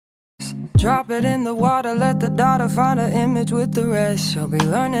Drop it in the water, let the daughter find her image with the rest. She'll be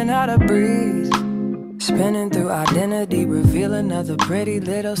learning how to breathe, spinning through identity, reveal another pretty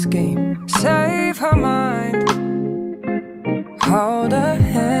little scheme. Save her mind, hold her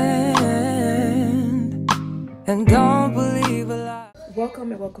hand, and don't believe a lie.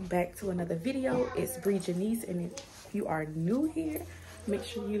 Welcome and welcome back to another video. It's Breejaniecee, and if you are new here, make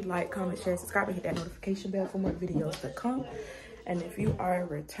sure you like, comment, share, subscribe, and hit that notification bell for more videos to come. And if you are a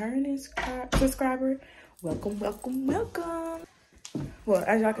returning subscriber, welcome, welcome, welcome. Well,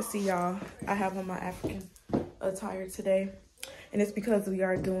 as y'all can see, y'all, I have on my African attire today, and it's because we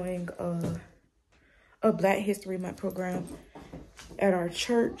are doing a Black History Month program at our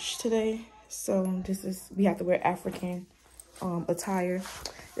church today. So we have to wear African attire.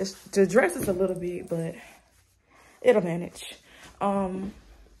 The dress is a little big, but it'll manage.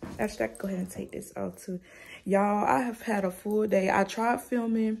 Actually, I can go ahead and take this out too. Y'all, I have had a full day. I tried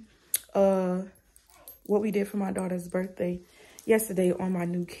filming what we did for my daughter's birthday yesterday on my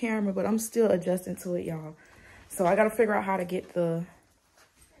new camera, but I'm still adjusting to it, y'all. So I gotta figure out how to get the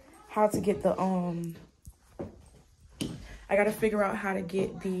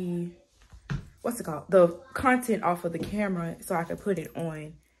what's it called? The content off of the camera so I could put it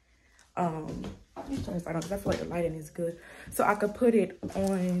on. Because I feel like the lighting is good. So I could put it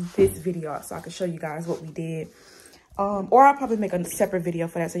on this video so I could show you guys what we did. Or I'll probably make a separate video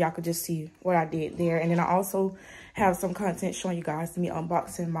for that so y'all could just see what I did there. And then I also have some content showing you guys me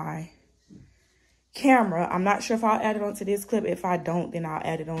unboxing my camera. I'm not sure if I'll add it onto this clip. If I don't, then I'll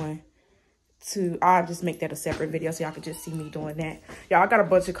add it on to, I'll just make that a separate video so y'all could just see me doing that. Y'all, I got a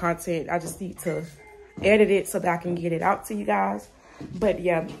bunch of content. I just need to edit it so that I can get it out to you guys. But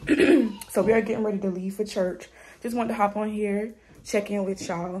yeah, so we are getting ready to leave for church. Just wanted to hop on here, check in with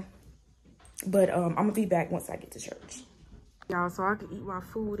y'all. But I'm gonna be back once I get to church. Y'all, so I can eat my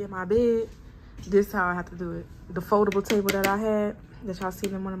food in my bed. This is how I have to do it. The foldable table that I had, that y'all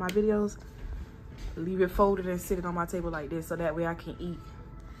seen in one of my videos, leave it folded and sit it on my table like this so that way I can eat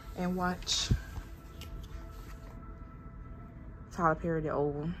and watch Tyler Perry the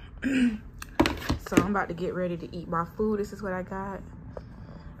Oval. So I'm about to get ready to eat my food. This is what I got.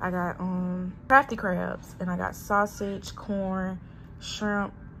 I got crafty crabs, and I got sausage, corn,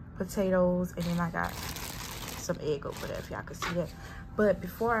 shrimp, potatoes, and then I got some egg over there if y'all can see that. But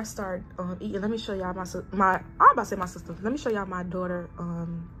before I start eating, let me show y'all let me show y'all my daughter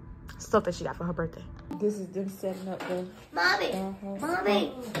stuff that she got for her birthday. This is them setting up the Mommy.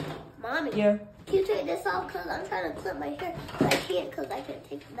 Yeah. Can you take this off? Because I'm trying to clip my hair, but I can't because I can't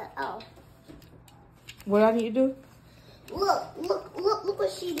take that off. What I need to do? Look what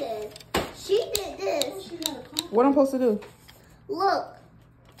she did. She did this. What I'm supposed to do? Look.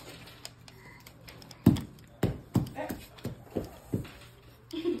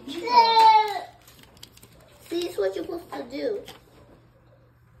 See, it's what you're supposed to do.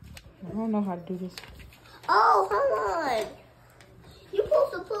 I don't know how to do this. Oh, come on. You're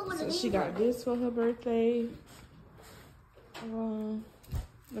supposed to put what So she got this for her birthday.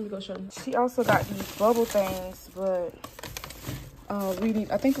 Let me go show you. She also got these bubble things, but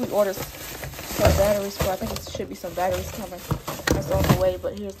I think we ordered some batteries for. I think it should be some batteries coming. That's on the way,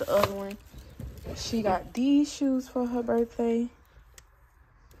 but here's the other one. She got these shoes for her birthday.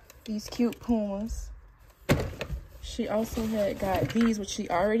 These cute Pumas. She also had got these, which she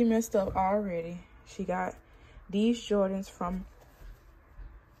already messed up already. She got these Jordans from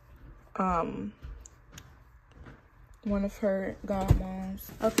one of her godmoms.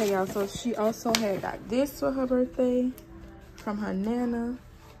 Okay, y'all, so she also had got this for her birthday from her nana.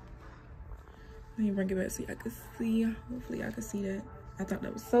 Let me bring it back so y'all can see. Hopefully y'all can see that. I thought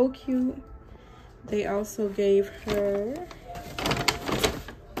that was so cute. They also gave her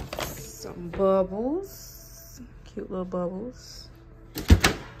some bubbles, cute little bubbles.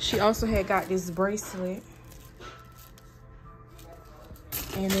 She also had got this bracelet.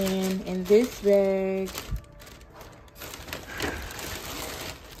 And then in this bag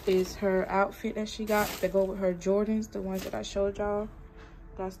is her outfit that she got to go with her Jordans, the ones that I showed y'all.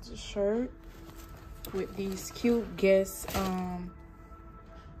 That's the shirt with these cute Guess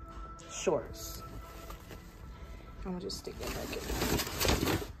shorts. I'm gonna just stick that back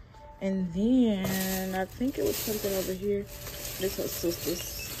in. And then I think it was something over here. This her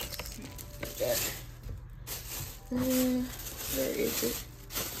sister's. Where is it?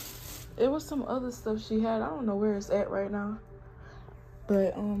 It was some other stuff she had. I don't know where it's at right now.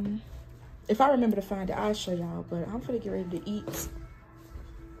 But if I remember to find it, I'll show y'all. But I'm finna get ready to eat.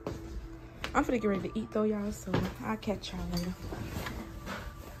 I'm finna get ready to eat though, y'all. So I'll catch y'all later.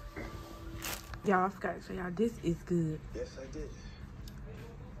 Y'all, I forgot to show y'all. This is good. Yes, I did.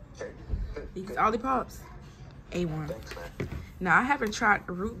 These lollipops, A1. Now I haven't tried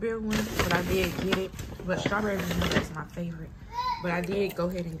the root beer one, but I did get it. But strawberry vanilla is my favorite. But I did go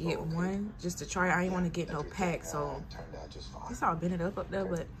ahead and get one just to try it. I didn't want to get no pack, so it's all bended up there.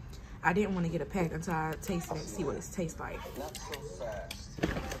 But I didn't want to get a pack until I tasted it and see what it tastes like.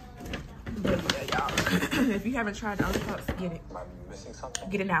 But yeah, y'all, if you haven't tried the lollipops, get it.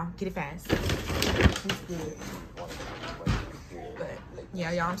 Get it now. Get it fast. It's good. But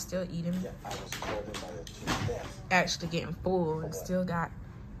yeah, y'all, I'm still eating. Actually getting full and still got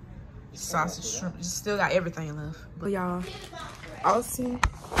sausage, shrimp, still got everything left. But y'all, also,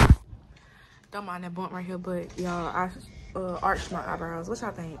 don't mind that bump right here, but y'all, I arched my eyebrows. What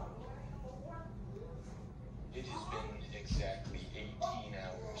y'all think? It has been exactly 18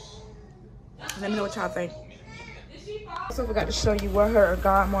 hours. Let me know what y'all think. Also forgot to show you what her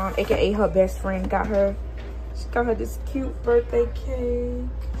godmom, aka her best friend, got her. She got her this cute birthday cake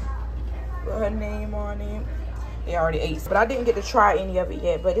with her name on it. They already ate, but I didn't get to try any of it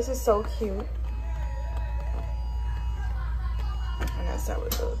yet. But this is so cute, and that's how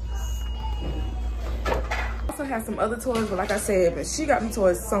it looks. Also have some other toys, but like I said, but she got me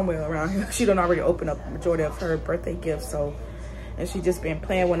toys somewhere around here. She done already opened up the majority of her birthday gifts, so, and she just been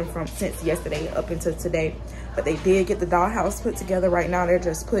playing with them from since yesterday up until today. But they did get the dollhouse put together. Right now they're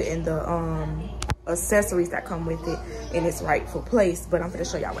just putting the accessories that come with it in its rightful place. But I'm gonna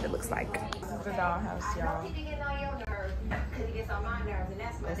show y'all what it looks like. This is the dollhouse, y'all.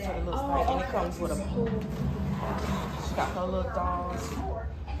 That's what it looks like, and it comes with a pool. She got her little dolls.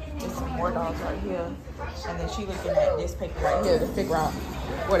 There's some more dolls right here, and then she looking at this paper right here to figure out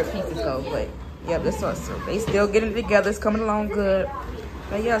where the pieces go. But yeah, this one, so they still getting it together. It's coming along good.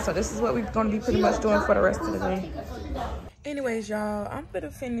 But yeah, so this is what we're gonna be pretty much doing for the rest of the day. Anyways, y'all, I'm gonna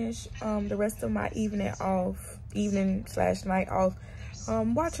finish the rest of my evening / night off,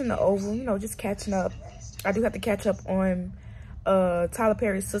 watching the Oval. You know, just catching up. I do have to catch up on Tyler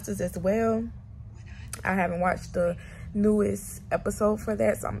Perry's Sisters as well. I haven't watched the newest episode for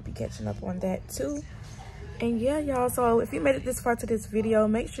that, so I'm gonna be catching up on that too. And yeah, y'all, so if you made it this far to this video,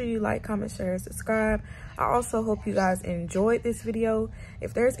 make sure you like, comment, share, and subscribe. I also hope you guys enjoyed this video.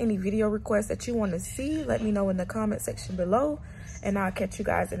 If there's any video requests that you want to see, let me know in the comment section below, and I'll catch you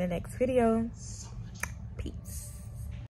guys in the next video.